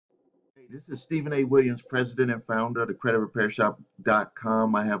Hey, this is Stephen A. Williams, president and founder of the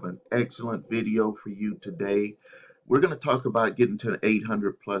creditrepairshop.com. I have an excellent video for you today. We're going to talk about getting to an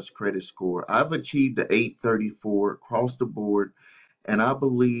 800 plus credit score. I've achieved the 834 across the board, and I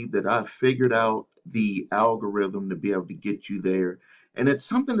believe that I've figured out the algorithm to be able to get you there. And it's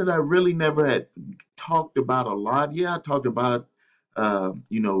something that I really never had talked about a lot. Yeah, I talked about,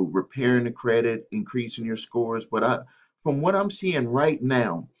 repairing the credit, increasing your scores, but from what I'm seeing right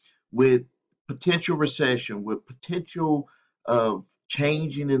now, with potential recession, with potential of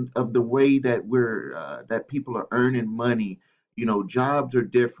of the way that that people are earning money. Jobs are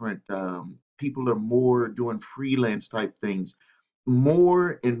different. People are more doing freelance type things.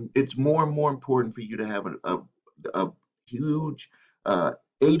 It's more and more important for you to have a huge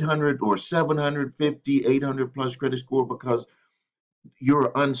 800 or 750, 800 plus credit score, because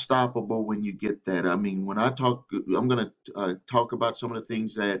you're unstoppable when you get that. I mean, when I'm going to talk about some of the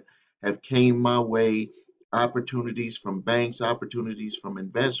things that have came my way, opportunities from banks, opportunities from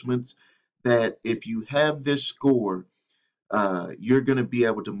investments, that if you have this score, you're going to be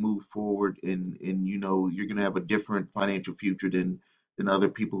able to move forward, and you're going to have a different financial future than other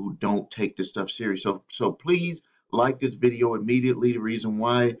people who don't take this stuff serious. So please like this video immediately. The reason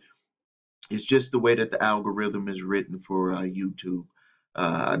why, it's just the way that the algorithm is written for YouTube.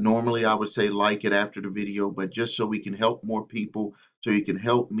 Normally, I would say like it after the video, but just so we can help more people, so you can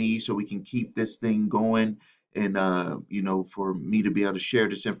help me, so we can keep this thing going, and for me to be able to share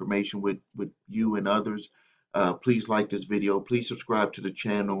this information with you and others. Please like this video. Please subscribe to the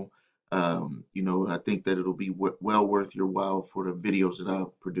channel. I think that it'll be well worth your while for the videos that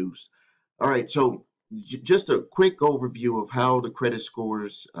I've produced. All right, so just a quick overview of how the credit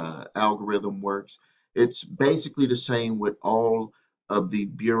scores algorithm works. It's basically the same with all of the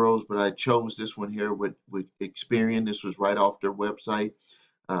bureaus, but I chose this one here with Experian. This was right off their website,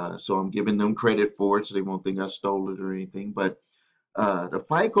 so I'm giving them credit for it, so they won't think I stole it or anything. But the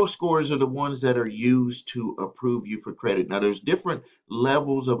FICO scores are the ones that are used to approve you for credit. Now, there's different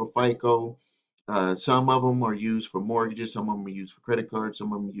levels of a FICO. Some of them are used for mortgages, some of them are used for credit cards,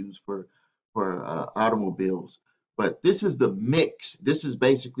 some of them are used for automobiles. But this is the mix. This is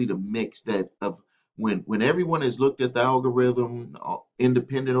basically the mix that of when everyone has looked at the algorithm,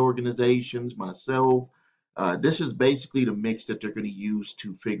 independent organizations, myself, this is basically the mix that they're going to use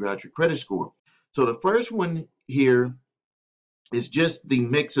to figure out your credit score. So the first one here is just the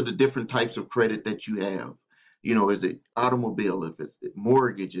mix of the different types of credit that you have. Is it automobile, if it's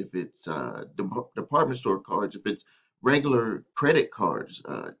mortgage, if it's department store cards, if it's regular credit cards,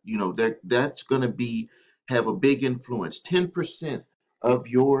 that's going to have a big influence. 10% of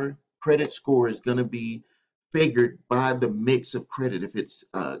your credit score is going to be figured by the mix of credit. If it's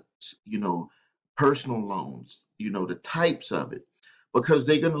personal loans, the types of it, because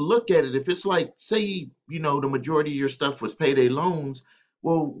they're going to look at it. If it's like, say, the majority of your stuff was payday loans,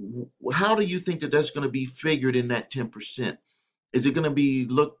 well, how do you think that that's going to be figured in that 10%? Is it going to be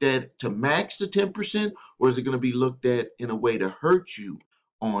looked at to max the 10%, or is it going to be looked at in a way to hurt you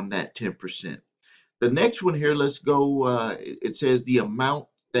on that 10%? The next one here, let's go, it says the amount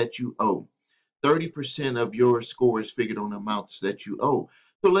that you owe. 30% of your score is figured on amounts that you owe.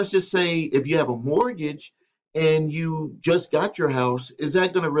 So let's just say if you have a mortgage and you just got your house, is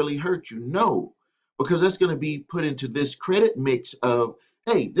that going to really hurt you? No, because that's going to be put into this credit mix of,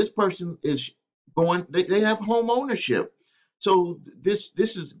 hey, this person is they have home ownership. So this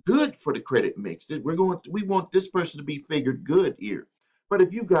is good for the credit mix. We want this person to be figured good here. But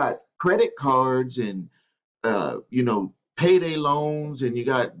if you got credit cards and payday loans, and you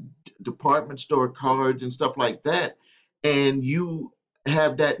got department store cards and stuff like that, and you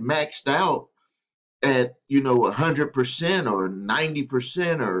have that maxed out at 100% or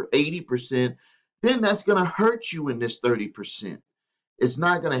 90% or 80%, then that's going to hurt you in this 30%. It's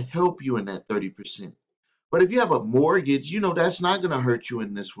not going to help you in that 30%. But if you have a mortgage, that's not going to hurt you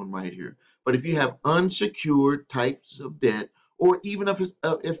in this one right here. But if you have unsecured types of debt, or even if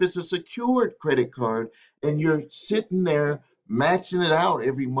it's a secured credit card and you're sitting there maxing it out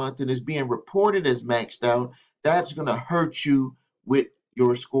every month and it's being reported as maxed out, that's going to hurt you with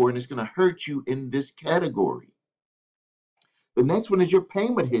your score, and it's going to hurt you in this category. The next one is your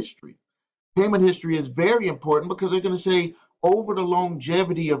payment history. Payment history is very important because they're going to say, over the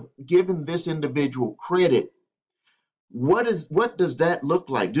longevity of giving this individual credit, what does that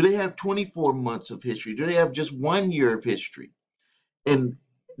look like? Do they have 24 months of history? Do they have just 1 year of history? And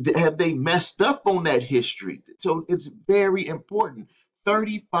have they messed up on that history? So it's very important.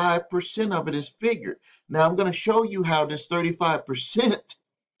 35% of it is figured. Now I'm going to show you how this 35%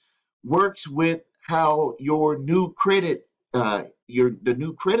 works with how your new credit the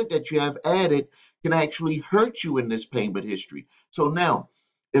new credit that you have added can actually hurt you in this payment history. So now,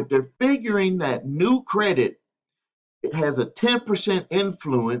 if they're figuring that new credit has a 10%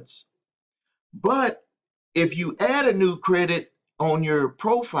 influence, but if you add a new credit on your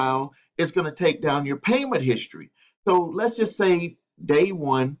profile, it's going to take down your payment history. So let's just say day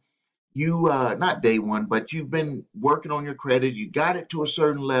one, you not day one, but you've been working on your credit, you got it to a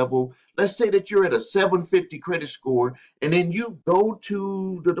certain level. Let's say that you're at a 750 credit score, and then you go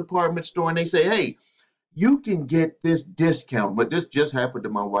to the department store and they say, hey, you can get this discount. But this just happened to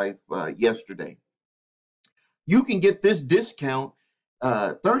my wife yesterday. You can get this discount,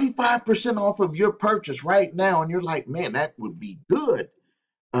 35% off of your purchase right now. And you're like, man, that would be good.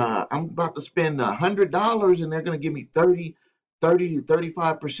 I'm about to spend $100 and they're going to give me 30 to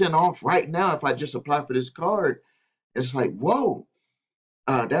 35% off right now if I just apply for this card. It's like, whoa,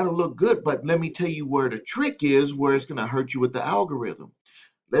 that'll look good. But let me tell you where the trick is, where it's going to hurt you with the algorithm.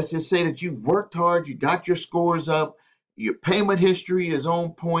 Let's just say that you've worked hard, you got your scores up, your payment history is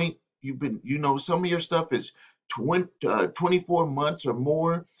on point. You've been, some of your stuff is 24 months or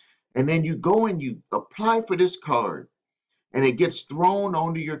more. And then you go and you apply for this card and it gets thrown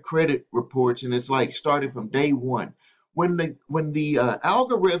onto your credit reports, and it's like starting from day one. When the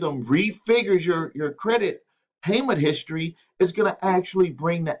algorithm refigures your credit payment history, it's going to actually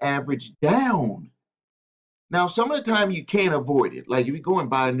bring the average down. Now, some of the time you can't avoid it. Like if you go and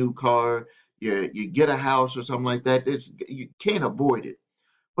buy a new car, you get a house or something like that, you can't avoid it.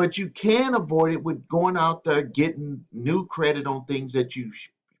 But you can avoid it with going out there getting new credit on things that you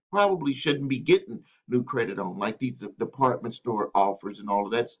probably shouldn't be getting new credit on, like these department store offers and all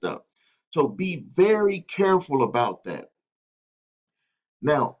of that stuff. So be very careful about that.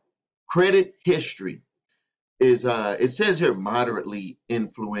 Now, credit history is it says here moderately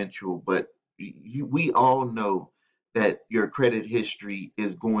influential, but we all know that your credit history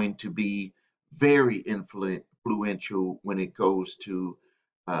is going to be very influential when it goes to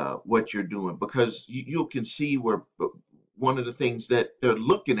what you're doing, because you can see where one of the things that they're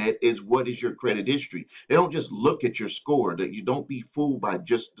looking at is what is your credit history. They don't just look at your score. That you don't be fooled by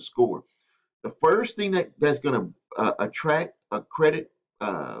just the score. The first thing that's going to attract a credit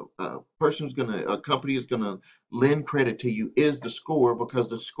person who's going to, a company is going to lend credit to you is the score,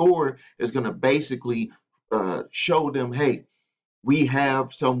 because the score is going to basically show them, hey, we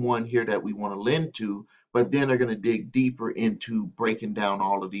have someone here that we want to lend to. But then they're going to dig deeper into breaking down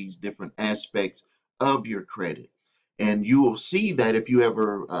all of these different aspects of your credit. And you will see that if you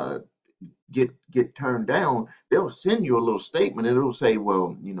ever get turned down, they'll send you a little statement and it'll say,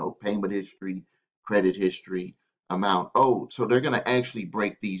 well, payment history, credit history, amount owed. So they're going to actually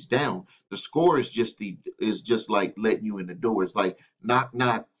break these down. The score is just like letting you in the door. It's like knock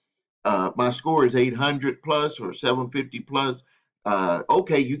knock. My score is 800 plus or 750 plus.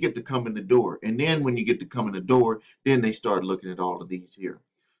 Okay, you get to come in the door. And then when you get to come in the door, then they start looking at all of these here.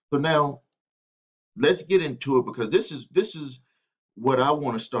 So now let's get into it, because this is what I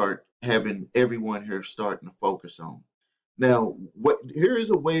want to start having everyone here starting to focus on. Now, here is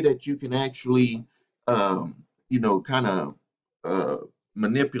a way that you can actually, kind of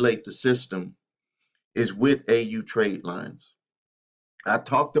manipulate the system is with AU trade lines. I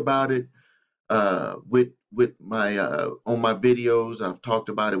talked about it with my on my videos. I've talked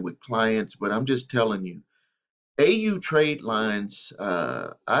about it with clients, but I'm just telling you, AU trade lines.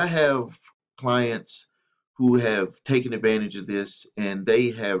 I have clients who have taken advantage of this, and they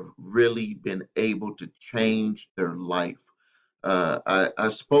have really been able to change their life. I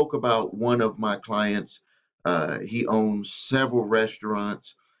spoke about one of my clients. He owns several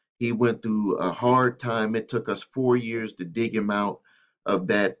restaurants. He went through a hard time. It took us 4 years to dig him out of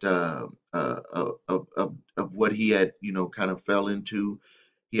that of what he had, kind of fell into.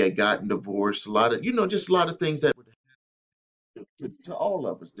 He had gotten divorced. A lot of, just a lot of things that would happen to all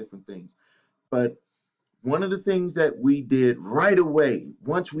of us, different things. But one of the things that we did right away,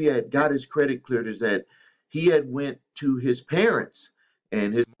 once we had got his credit cleared, is that he had went to his parents,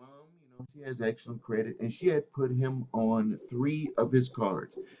 and his mom, she has excellent credit, and she had put him on 3 of his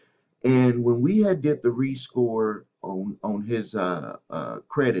cards. And when we had did the rescore on his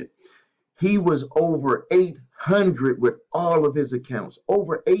credit, he was over 800 with all of his accounts,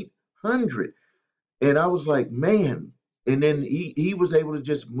 over 800. And I was like, man. And then he was able to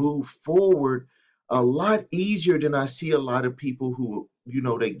just move forward a lot easier than I see a lot of people who,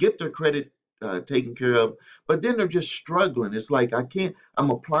 they get their credit taken care of, but then they're just struggling. It's like,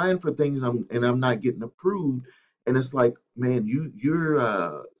 I'm applying for things and I'm not getting approved. And it's like, man, you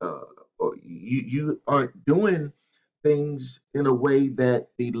aren't doing things in a way that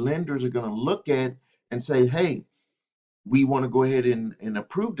the lenders are going to look at and say, hey, we want to go ahead and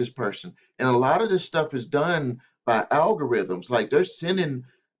approve this person. And a lot of this stuff is done by algorithms. Like they're sending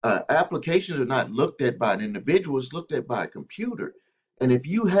applications are not looked at by an individual, it's looked at by a computer. And if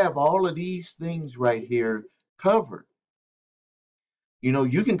you have all of these things right here covered,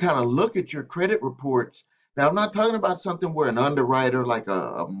 you can kind of look at your credit reports. Now, I'm not talking about something where an underwriter, like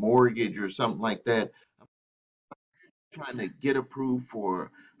a mortgage or something like that, trying to get approved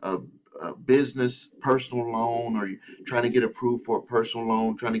for a, a business personal loan, or you're trying to get approved for a personal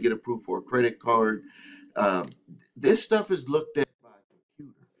loan, trying to get approved for a credit card. Um, this stuff is looked at by a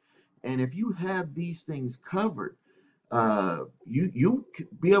computer. And if you have these things covered, you could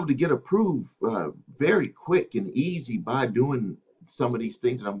be able to get approved very quick and easy by doing some of these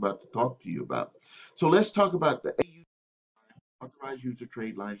things that I'm about to talk to you about. So let's talk about the authorized user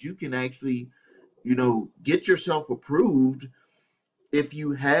trade lines. You can actually, get yourself approved if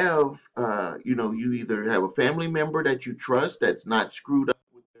you have, you either have a family member that you trust that's not screwed up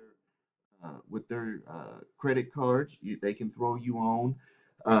with their credit cards. They can throw you on.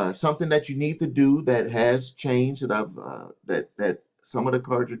 Something that you need to do that has changed that that some of the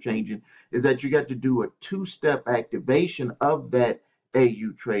cards are changing is that you got to do a two-step activation of that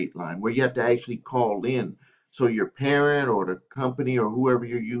AU trade line where you have to actually call in. So your parent or the company or whoever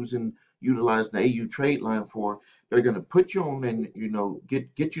you're utilizing the AU trade line for, they're going to put you on and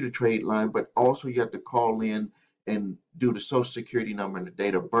get you the trade line, but also you have to call in and do the social security number and the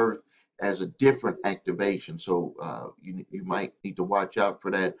date of birth as a different activation. So you might need to watch out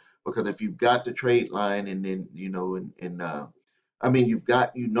for that, because if you've got the trade line and then I mean you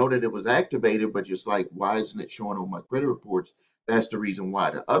know that it was activated, but just like, why isn't it showing on my credit reports? That's the reason why.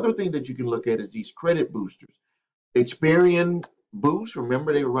 The other thing that you can look at is these credit boosters. Experian Boost.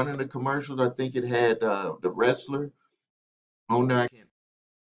 Remember they were running the commercials. I think it had the wrestler on there. I can't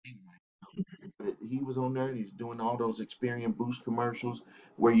but he was on there and he's doing all those Experian Boost commercials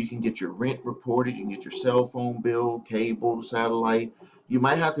where you can get your rent reported, you can get your cell phone bill, cable, satellite. You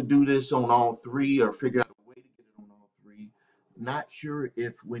might have to do this on all three or figure out a way to get it on all three. Not sure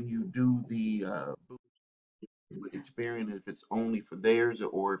if when you do the with Experian, if it's only for theirs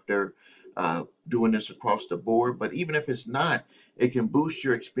or if they're doing this across the board. But even if it's not, it can boost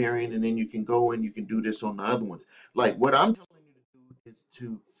your Experian and then you can go and you can do this on the other ones. Like what I'm telling you to do is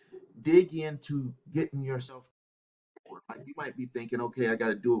to dig into getting yourself. Like you might be thinking, okay, I got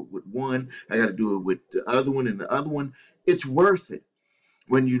to do it with one, I got to do it with the other one, and the other one. It's worth it.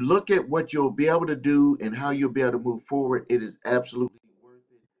 When you look at what you'll be able to do and how you'll be able to move forward, it is absolutely worth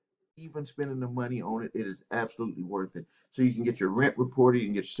it. Even spending the money on it, it is absolutely worth it. So you can get your rent reported, you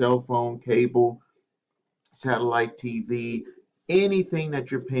can get your cell phone, cable, satellite TV, anything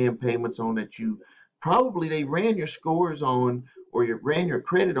that you're paying payments on that you probably they ran your scores on or you ran your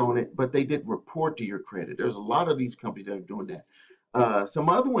credit on it, but they didn't report to your credit. There's a lot of these companies that are doing that. Some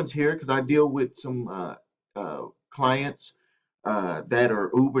other ones here, because I deal with some clients that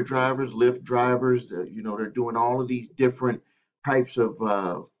are Uber drivers, Lyft drivers. They're doing all of these different types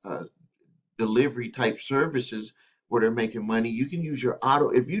of delivery type services where they're making money. You can use your auto,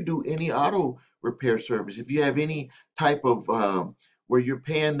 if you do any auto repair service, if you have any type of where you're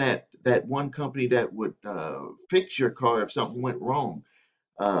paying that one company that would fix your car if something went wrong.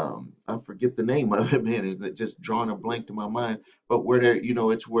 I forget the name of it, man. It just drawing a blank to my mind. But where they're,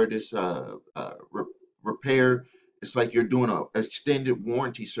 it's where this repair. It's like you're doing a extended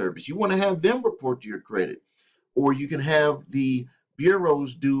warranty service. You want to have them report to your credit, or you can have the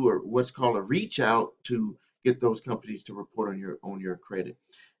bureaus do or what's called a reach out to get those companies to report on your credit.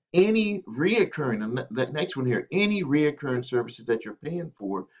 Any reoccurring, and that next one here, any reoccurring services that you're paying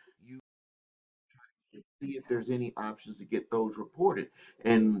for, you see if there's any options to get those reported.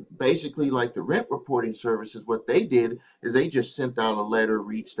 And basically, like the rent reporting services, what they did is they just sent out a letter,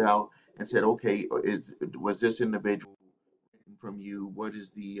 reached out, and said, okay, was this individual from you? What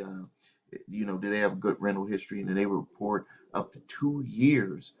is the, do they have a good rental history? And then they report up to 2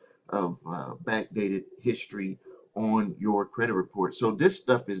 years of backdated history on your credit report. So this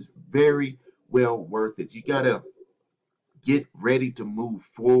stuff is very well worth it. You got to get ready to move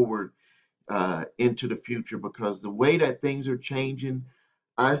forward into the future, because the way that things are changing,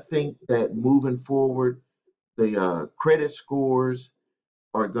 I think that moving forward, the credit scores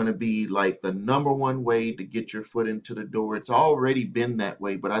are going to be like the number one way to get your foot into the door. It's already been that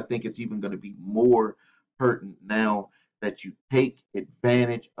way, but I think it's even going to be more pertinent now that you take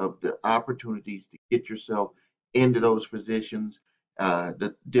advantage of the opportunities to get yourself into those positions,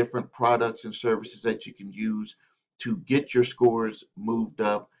 the different products and services that you can use to get your scores moved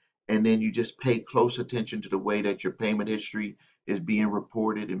up. And then you just pay close attention to the way that your payment history is being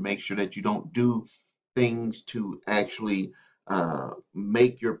reported and make sure that you don't do things to actually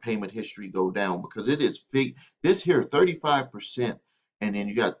make your payment history go down, because it is this here 35%, and then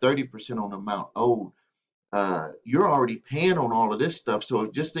you got 30% on the amount owed. You're already paying on all of this stuff. So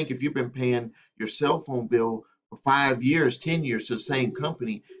just think, if you've been paying your cell phone bill for 5 years, 10 years to the same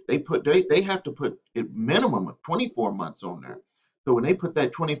company, they have to put a minimum of 24 months on there. So when they put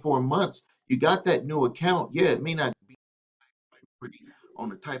that 24 months, you got that new account. Yeah, it may not be on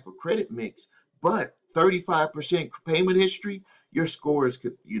the type of credit mix, but 35% payment history, your scores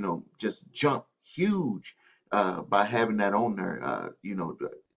could, just jump huge by having that on there.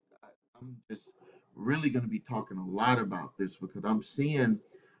 I'm just really going to be talking a lot about this, because I'm seeing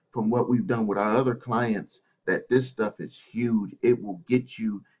from what we've done with our other clients that this stuff is huge. It will get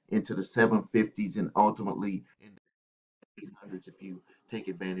you into the 750s and ultimately in the 800s if you take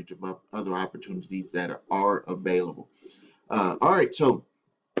advantage of other opportunities that are available. All right, so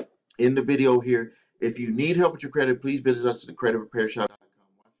in the video here, if you need help with your credit, please visit us at thecreditrepairshop.com.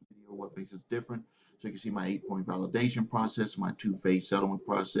 Watch the video, what makes us different, so you can see my 8-point validation process, my 2-phase settlement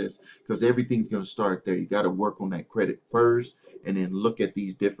process, because everything's going to start there. You got to work on that credit first, and then look at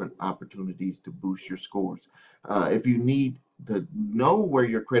these different opportunities to boost your scores. If you need to know where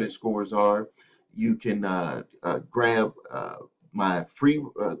your credit scores are, you can grab my free,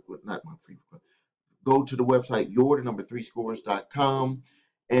 not my free, go to the website your3scores.com,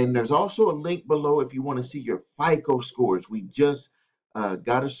 and there's also a link below if you want to see your FICO scores. We just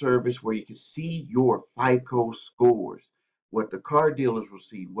got a service where you can see your FICO scores, what the car dealers will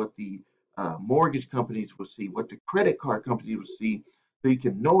see, what the mortgage companies will see, what the credit card companies will see, so you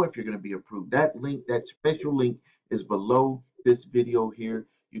can know if you're going to be approved. That link, that special link, is below this video here.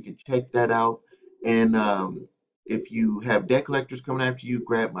 You can check that out. And if you have debt collectors coming after you,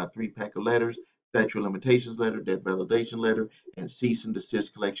 grab my 3-pack of letters: statute of limitations letter, debt validation letter, and cease and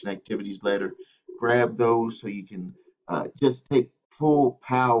desist collection activities letter. Grab those so you can just take full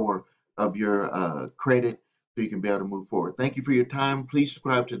power of your credit, so you can be able to move forward. Thank you for your time. Please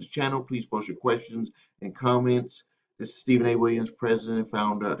subscribe to the channel. Please post your questions and comments. This is Stephen A. Williams, President and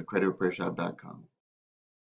Founder of thecreditrepairshop.com.